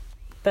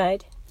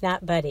Bud,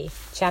 Not Buddy,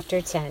 Chapter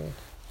 10.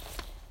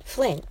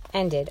 Flint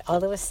ended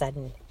all of a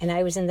sudden, and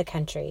I was in the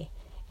country.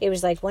 It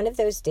was like one of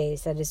those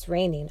days that is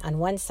raining on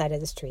one side of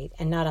the street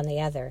and not on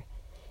the other.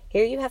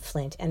 Here you have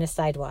Flint and a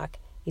sidewalk.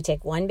 You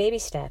take one baby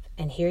step,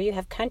 and here you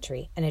have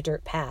country and a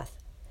dirt path.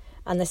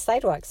 On the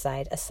sidewalk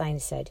side, a sign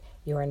said,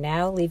 "You are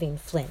now leaving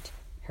Flint.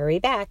 Hurry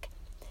back."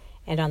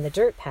 And on the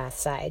dirt path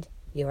side,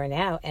 "You are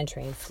now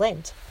entering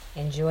Flint.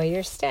 Enjoy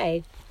your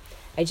stay."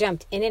 I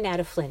jumped in and out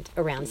of Flint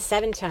around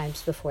 7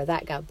 times before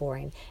that got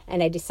boring,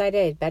 and I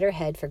decided I'd better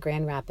head for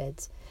Grand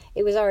Rapids.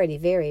 It was already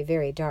very,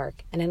 very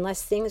dark, and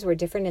unless things were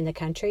different in the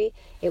country,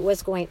 it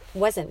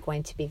wasn't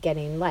going to be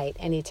getting light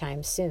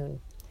anytime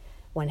soon.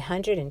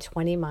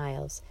 120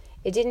 miles.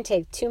 It didn't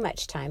take too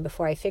much time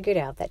before I figured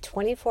out that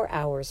 24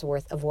 hours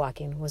worth of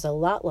walking was a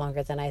lot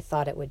longer than I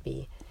thought it would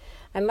be.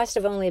 I must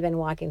have only been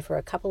walking for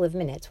a couple of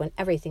minutes when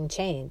everything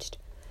changed.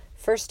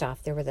 First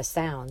off, there were the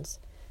sounds.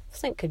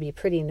 Flint could be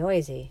pretty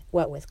noisy,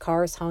 what with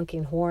cars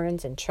honking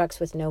horns and trucks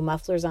with no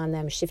mufflers on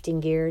them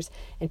shifting gears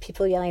and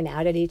people yelling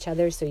out at each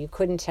other so you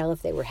couldn't tell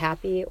if they were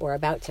happy or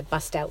about to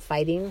bust out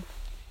fighting.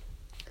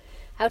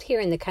 Out here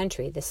in the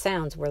country, the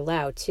sounds were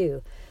loud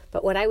too,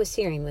 but what I was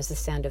hearing was the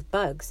sound of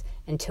bugs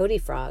and toady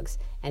frogs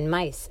and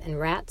mice and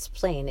rats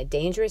playing a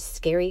dangerous,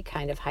 scary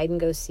kind of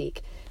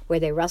hide-and-go-seek where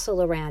they rustle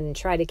around and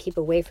try to keep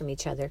away from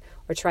each other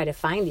or try to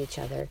find each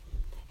other.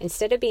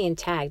 Instead of being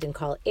tagged and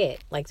called it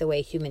like the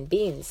way human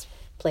beings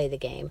play the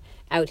game,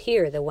 out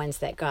here the ones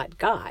that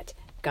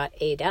got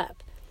ate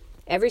up.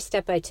 Every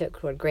step I took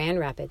toward Grand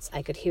Rapids,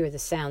 I could hear the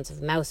sounds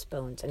of mouse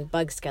bones and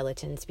bug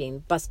skeletons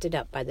being busted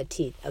up by the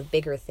teeth of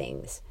bigger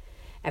things.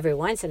 Every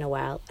once in a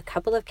while, a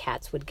couple of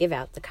cats would give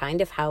out the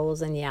kind of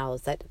howls and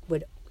yowls that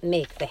would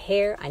make the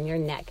hair on your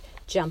neck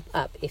jump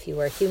up if you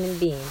were a human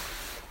being,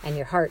 and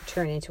your heart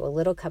turn into a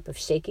little cup of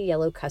shaky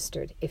yellow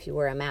custard if you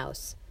were a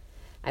mouse.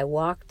 I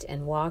walked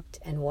and walked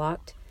and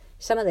walked.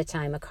 Some of the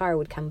time a car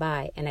would come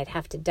by and I'd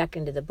have to duck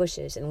into the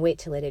bushes and wait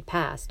till it had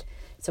passed,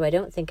 so I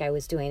don't think I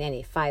was doing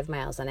any 5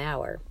 miles an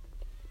hour.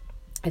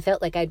 I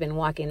felt like I'd been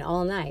walking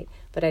all night,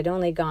 but I'd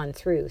only gone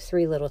through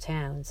 3 little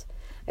towns.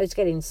 I was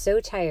getting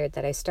so tired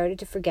that I started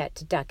to forget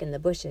to duck in the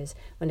bushes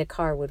when a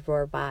car would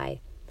roar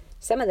by.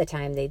 Some of the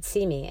time they'd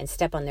see me and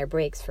step on their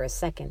brakes for a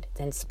second,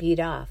 then speed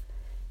off.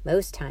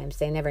 Most times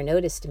they never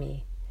noticed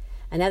me.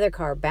 Another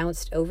car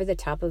bounced over the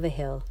top of a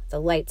hill. The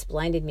lights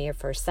blinded me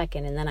for a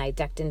second, and then I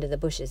ducked into the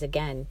bushes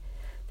again.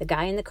 The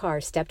guy in the car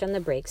stepped on the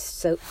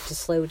brakes to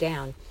slow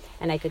down,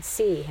 and I could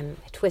see him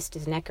twist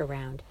his neck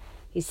around.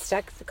 He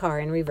stuck the car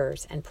in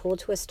reverse and pulled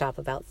to a stop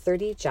about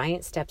 30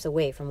 giant steps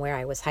away from where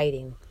I was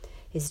hiding.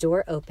 His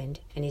door opened,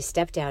 and he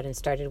stepped out and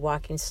started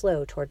walking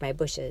slow toward my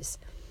bushes.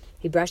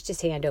 He brushed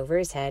his hand over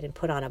his head and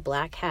put on a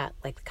black hat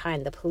like the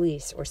kind the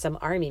police or some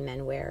army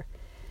men wear.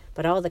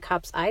 But all the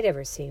cops I'd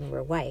ever seen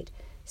were white,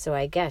 so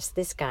I guess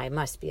this guy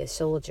must be a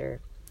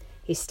soldier.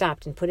 He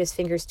stopped and put his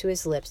fingers to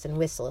his lips and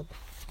whistled.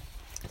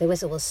 The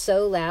whistle was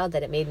so loud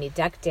that it made me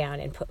duck down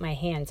and put my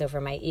hands over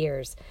my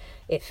ears.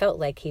 It felt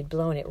like he'd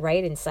blown it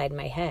right inside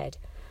my head.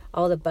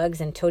 All the bugs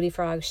and toady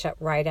frogs shut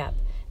right up.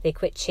 They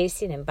quit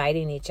chasing and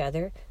biting each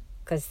other,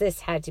 because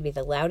this had to be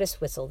the loudest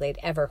whistle they'd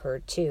ever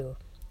heard, too.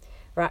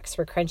 Rocks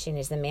were crunching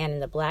as the man in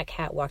the black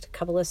hat walked a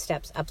couple of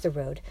steps up the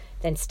road,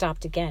 then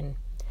stopped again.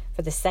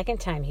 For the second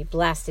time he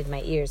blasted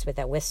my ears with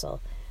that whistle.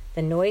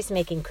 The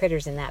noise-making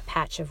critters in that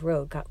patch of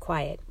road got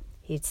quiet.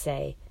 He'd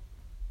say,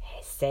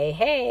 "Say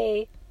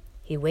hey."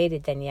 He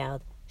waited, then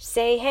yelled,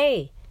 "Say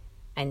hey."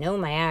 I know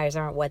my eyes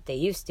aren't what they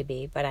used to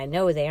be, but I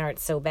know they aren't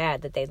so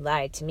bad that they'd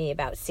lied to me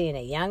about seeing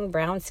a young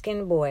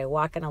brown-skinned boy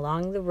walking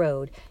along the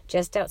road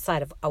just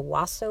outside of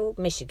Owasso,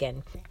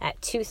 Michigan,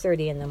 at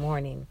 2:30 in the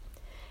morning.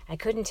 I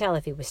couldn't tell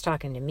if he was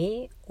talking to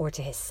me or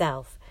to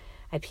himself.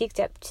 I peeked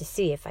up to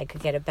see if I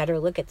could get a better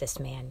look at this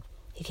man.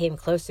 He came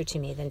closer to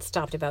me, then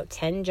stopped about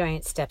 10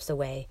 giant steps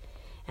away.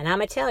 And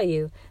I'ma tell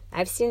you,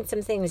 I've seen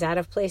some things out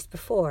of place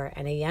before,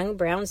 and a young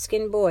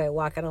brown-skinned boy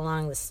walking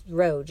along this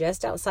road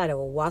just outside of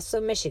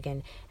Owasso,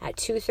 Michigan at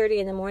 2:30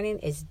 in the morning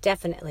is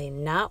definitely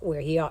not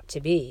where he ought to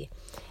be.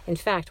 In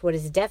fact, what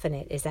is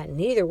definite is that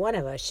neither one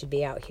of us should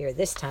be out here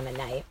this time of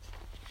night.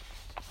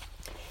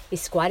 He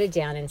squatted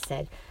down and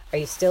said, "Are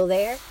you still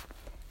there?"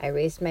 I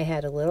raised my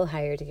head a little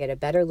higher to get a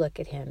better look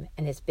at him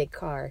and his big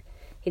car.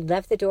 He'd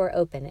left the door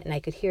open, and I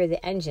could hear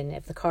the engine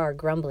of the car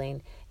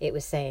grumbling. It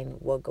was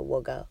saying, "Wugga,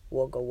 wugga,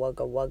 wugga,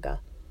 wugga, wugga."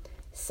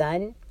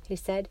 "Son," he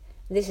said,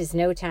 "this is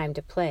no time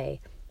to play.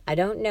 I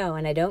don't know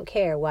and I don't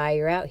care why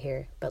you're out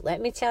here, but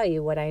let me tell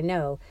you what I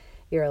know.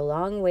 You're a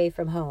long way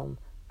from home.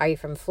 Are you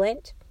from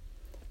Flint?"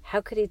 How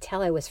could he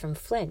tell I was from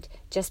Flint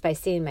just by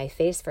seeing my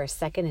face for a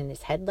second in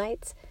his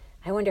headlights?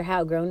 I wonder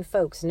how grown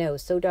folks know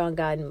so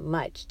doggone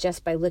much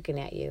just by looking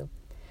at you.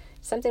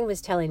 Something was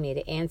telling me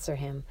to answer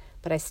him,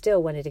 but I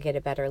still wanted to get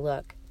a better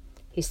look.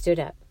 He stood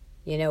up.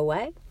 "You know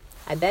what?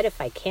 I bet if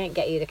I can't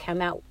get you to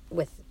come out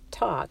with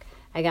talk,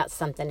 I got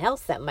something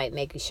else that might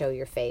make you show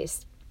your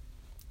face.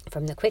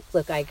 From the quick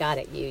look I got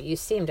at you, you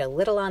seemed a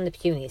little on the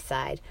puny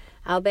side.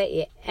 I'll bet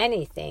you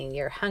anything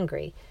you're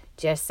hungry.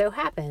 Just so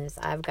happens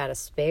I've got a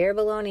spare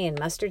bologna and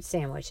mustard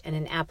sandwich and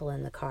an apple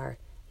in the car.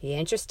 You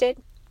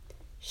interested?"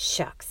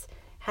 "Shucks,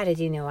 how did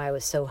you know I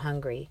was so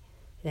hungry?"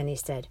 Then he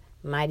said,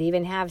 "Might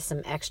even have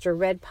some extra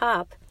red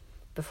pop."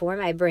 Before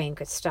my brain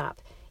could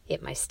stop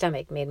it, my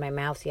stomach made my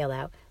mouth yell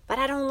out, "But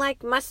I don't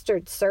like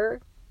mustard, sir."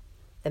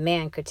 The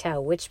man could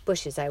tell which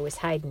bushes I was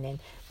hiding in,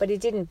 but he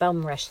didn't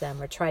bum rush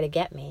them or try to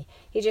get me.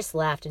 He just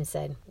laughed and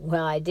said,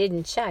 "Well, I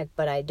didn't check,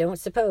 but I don't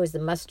suppose the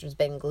mustard's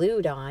been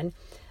glued on.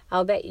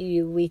 I'll bet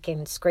you we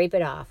can scrape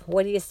it off.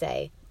 What do you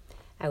say?"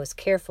 I was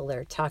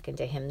carefuler talking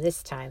to him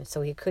this time,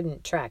 so he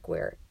couldn't track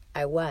where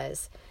I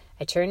was.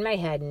 I turned my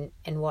head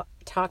and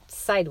talked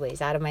sideways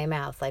out of my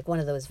mouth like one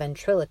of those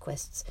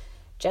ventriloquists.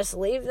 "Just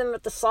leave them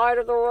at the side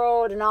of the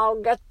road and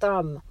I'll get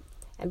them.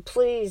 And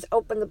please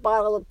open the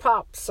bottle of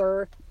pop,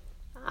 sir.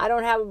 I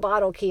don't have a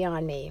bottle key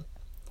on me."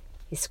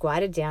 He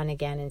squatted down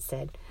again and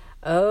said,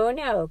 "Oh,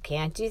 no,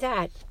 can't do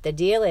that. The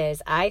deal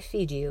is I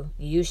feed you,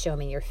 you show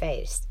me your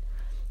face."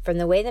 From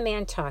the way the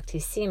man talked, he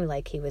seemed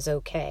like he was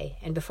okay,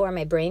 and before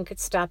my brain could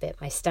stop it,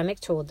 my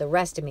stomach told the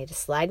rest of me to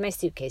slide my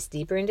suitcase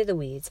deeper into the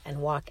weeds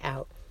and walk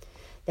out.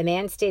 The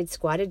man stayed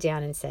squatted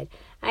down and said,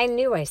 "I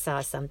knew I saw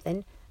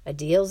something. A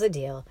deal's a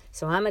deal,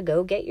 so I'm a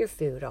go get your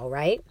food, all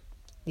right?"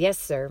 "Yes,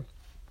 sir."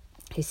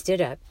 He stood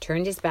up,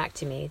 turned his back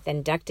to me,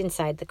 then ducked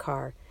inside the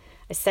car.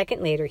 A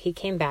second later, he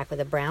came back with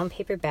a brown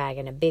paper bag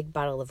and a big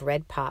bottle of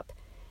red pop.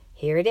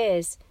 "Here it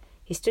is."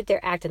 He stood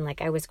there acting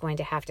like I was going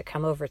to have to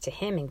come over to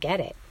him and get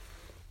it.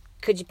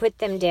 "Could you put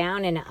them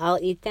down and I'll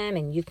eat them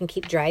and you can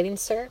keep driving,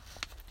 sir?"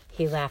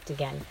 He laughed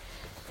again.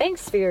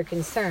 "Thanks for your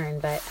concern,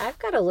 but I've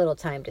got a little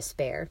time to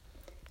spare."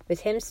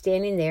 With him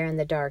standing there in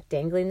the dark,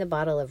 dangling the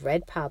bottle of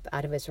red pop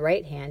out of his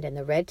right hand and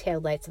the red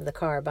taillights of the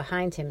car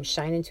behind him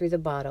shining through the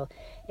bottle,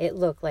 it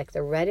looked like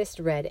the reddest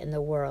red in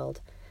the world.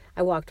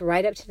 I walked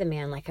right up to the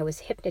man like I was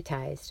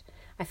hypnotized.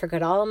 I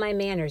forgot all my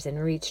manners and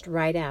reached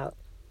right out.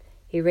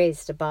 He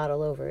raised the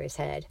bottle over his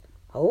head.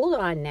 "Hold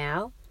on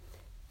now.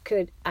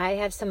 Could I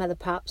have some of the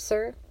pop,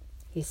 sir?"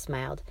 He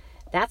smiled.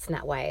 "That's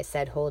not why I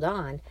said hold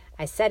on.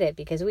 I said it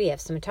because we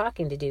have some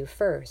talking to do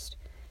first."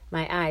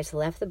 My eyes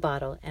left the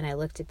bottle, and I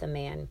looked at the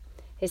man.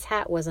 His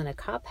hat wasn't a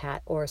cop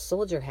hat or a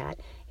soldier hat.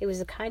 It was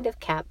the kind of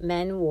cap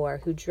men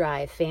wore who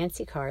drive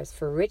fancy cars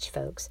for rich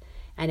folks,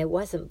 and it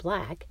wasn't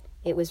black.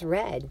 It was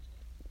red.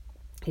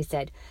 He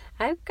said,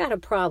 "I've got a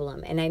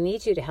problem, and I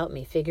need you to help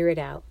me figure it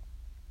out."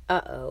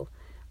 Uh-oh.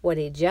 What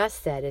he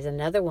just said is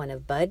another one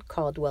of Bud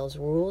Caldwell's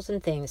rules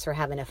and things for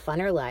having a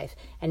funner life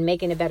and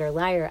making a better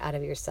liar out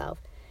of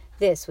yourself.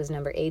 This was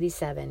number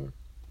 87.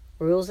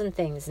 Rules and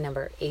things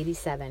number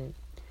 87.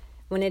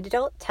 When an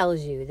adult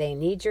tells you they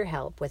need your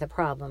help with a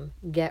problem,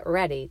 get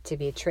ready to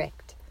be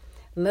tricked.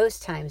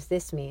 Most times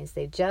this means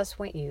they just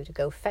want you to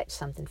go fetch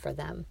something for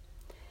them.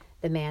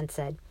 The man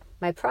said,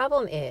 "My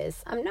problem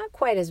is, I'm not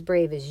quite as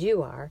brave as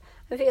you are.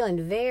 I'm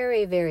feeling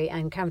very, very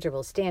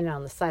uncomfortable standing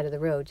on the side of the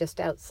road just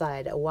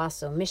outside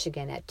Owasso,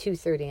 Michigan at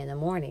 2:30 in the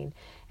morning,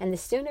 and the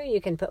sooner you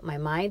can put my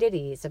mind at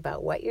ease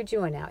about what you're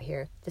doing out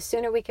here, the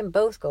sooner we can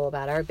both go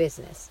about our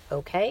business,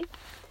 okay?"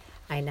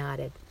 I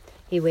nodded.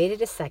 He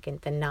waited a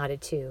second, then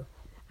nodded too.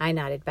 I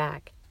nodded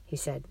back. He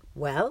said,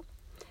 "Well?"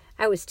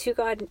 I was too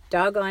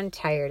doggone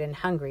tired and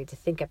hungry to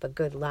think up a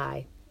good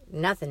lie.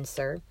 "Nothing,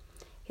 sir."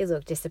 He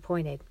looked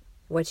disappointed.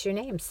 "What's your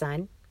name,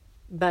 son?"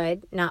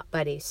 "Bud, not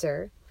Buddy,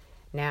 sir."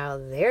 "Now,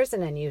 there's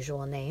an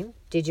unusual name.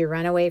 Did you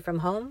run away from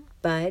home?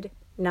 Bud,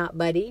 not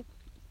Buddy."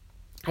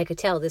 I could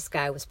tell this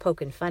guy was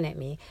poking fun at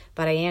me,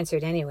 but I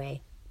answered anyway.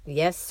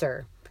 "Yes,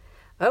 sir."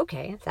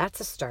 "Okay, that's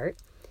a start."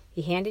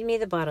 He handed me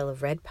the bottle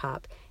of red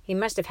pop. He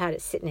must have had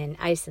it sitting in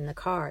ice in the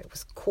car. It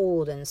was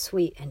cold and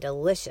sweet and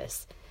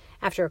delicious.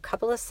 After a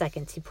couple of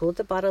seconds, he pulled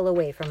the bottle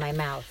away from my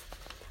mouth.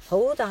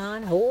 Hold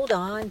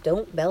on.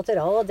 Don't belt it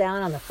all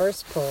down on the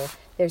first pull.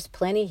 There's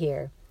plenty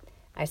here."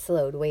 I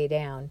slowed way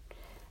down.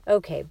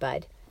 "Okay,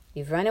 Bud,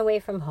 you've run away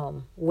from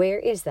home. Where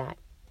is that?"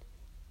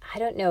 I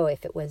don't know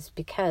if it was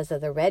because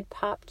of the red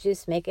pop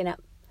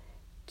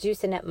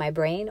juicing up my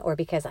brain or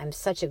because I'm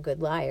such a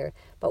good liar,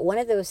 but one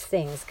of those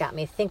things got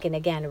me thinking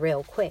again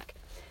real quick.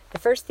 The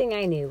first thing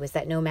I knew was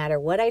that no matter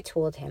what I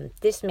told him,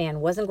 this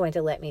man wasn't going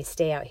to let me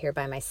stay out here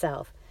by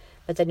myself.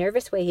 But the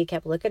nervous way he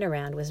kept looking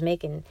around was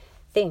making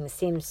things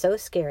seem so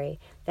scary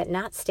that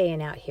not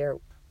staying out here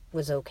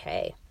was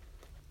okay.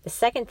 The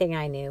second thing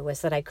I knew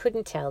was that I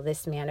couldn't tell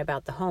this man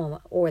about the home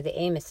or the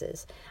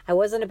Amoses. I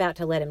wasn't about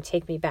to let him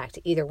take me back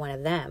to either one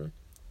of them.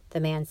 The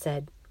man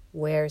said,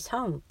 "Where's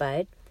home,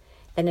 Bud?"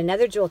 Then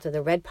another jolt of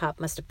the red pop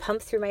must have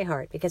pumped through my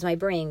heart because my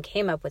brain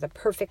came up with a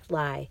perfect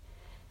lie.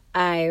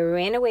 "I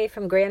ran away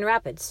from Grand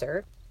Rapids,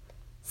 sir."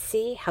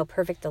 See how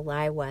perfect the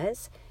lie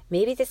was?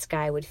 Maybe this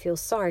guy would feel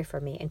sorry for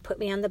me and put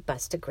me on the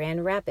bus to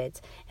Grand Rapids,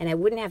 and I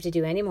wouldn't have to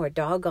do any more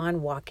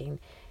doggone walking.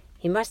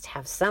 He must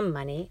have some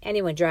money.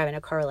 Anyone driving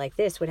a car like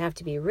this would have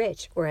to be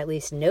rich, or at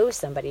least know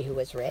somebody who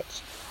was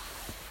rich.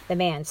 The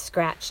man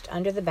scratched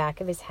under the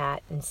back of his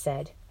hat and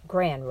said,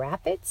 "Grand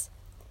Rapids?"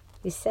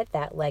 He said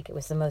that like it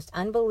was the most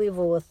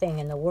unbelievable thing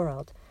in the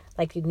world,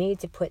 like you'd need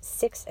to put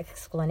 6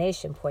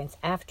 exclamation points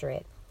after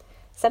it.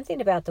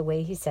 Something about the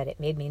way he said it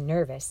made me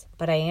nervous,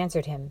 but I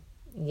answered him,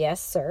 "Yes,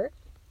 sir."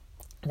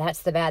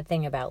 That's the bad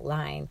thing about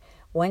lying.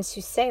 Once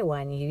you say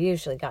one, you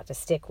usually got to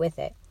stick with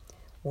it.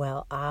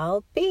 "Well,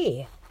 I'll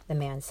be," the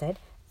man said.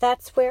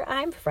 "That's where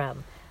I'm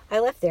from. I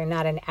left there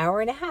not an hour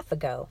and a half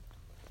ago."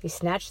 He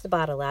snatched the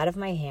bottle out of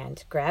my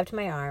hand, grabbed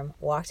my arm,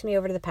 walked me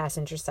over to the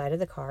passenger side of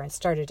the car, and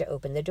started to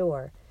open the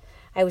door.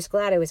 I was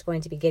glad I was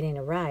going to be getting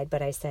a ride,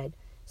 but I said,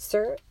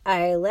 "Sir,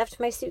 I left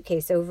my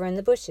suitcase over in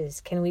the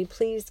bushes. Can we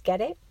please get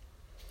it?"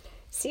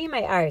 "See,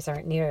 my eyes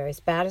aren't near as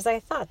bad as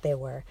I thought they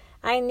were.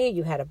 I knew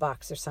you had a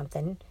box or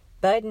something.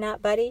 Bud,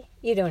 not Buddy?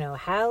 You don't know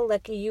how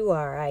lucky you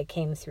are I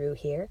came through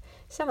here.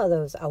 Some of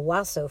those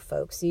Owasso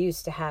folks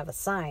used to have a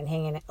sign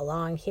hanging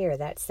along here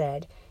that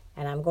said,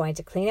 and I'm going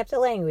to clean up the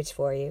language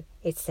for you.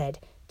 It said,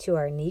 'To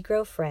our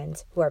Negro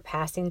friends who are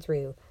passing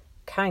through,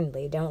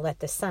 kindly don't let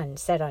the sun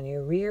set on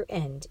your rear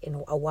end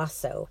in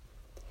Owasso.'"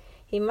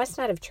 He must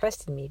not have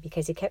trusted me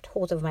because he kept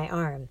hold of my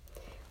arm.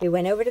 We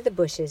went over to the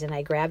bushes and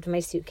I grabbed my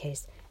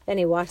suitcase. Then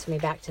he walked me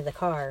back to the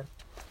car.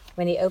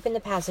 When he opened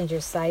the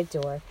passenger's side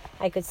door,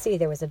 I could see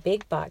there was a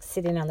big box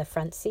sitting on the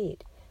front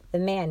seat. The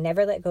man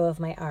never let go of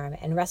my arm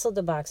and wrestled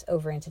the box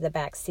over into the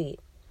back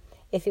seat.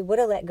 If he would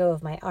have let go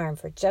of my arm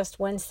for just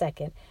 1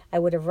 second, I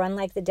would have run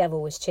like the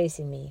devil was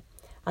chasing me.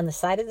 On the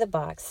side of the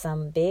box,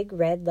 some big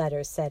red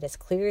letters said as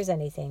clear as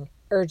anything,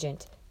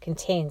 "Urgent,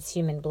 contains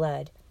human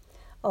blood."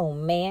 Oh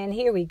man,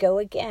 here we go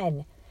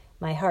again.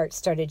 My heart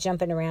started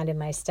jumping around in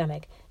my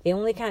stomach. The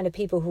only kind of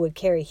people who would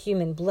carry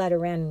human blood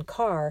around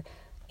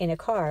in a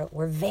car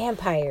were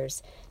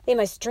vampires. They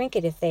must drink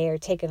it if they are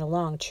taking a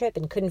long trip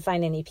and couldn't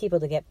find any people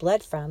to get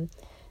blood from.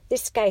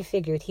 This guy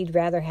figured he'd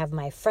rather have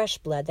my fresh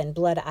blood than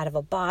blood out of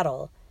a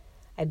bottle.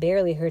 I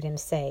barely heard him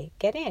say,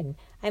 "Get in.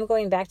 I'm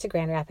going back to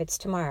Grand Rapids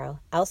tomorrow.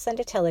 I'll send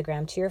a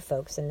telegram to your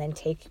folks and then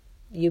take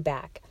you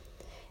back."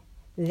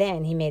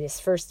 Then he made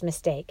his first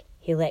mistake.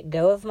 He let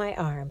go of my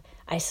arm.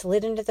 I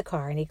slid into the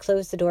car and he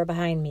closed the door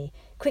behind me.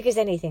 Quick as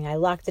anything, I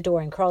locked the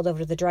door and crawled over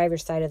to the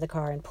driver's side of the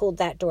car and pulled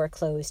that door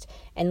closed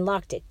and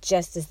locked it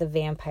just as the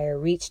vampire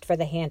reached for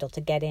the handle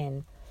to get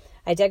in.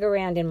 I dug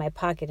around in my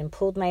pocket and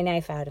pulled my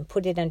knife out and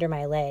put it under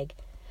my leg.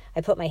 I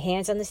put my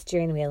hands on the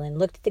steering wheel and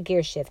looked at the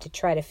gear shift to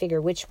try to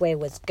figure which way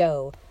was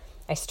go.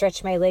 I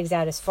stretched my legs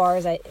out as far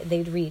as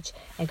they'd reach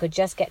and could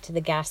just get to the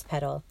gas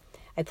pedal.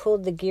 I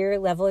pulled the gear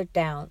lever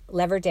down,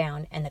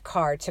 and the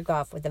car took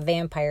off with the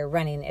vampire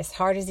running as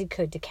hard as he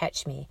could to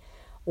catch me.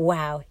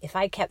 Wow, if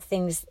I kept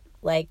things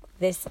like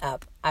this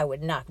up, I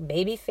would knock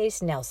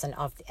Babyface Nelson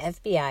off the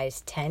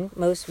FBI's 10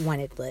 most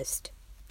wanted list.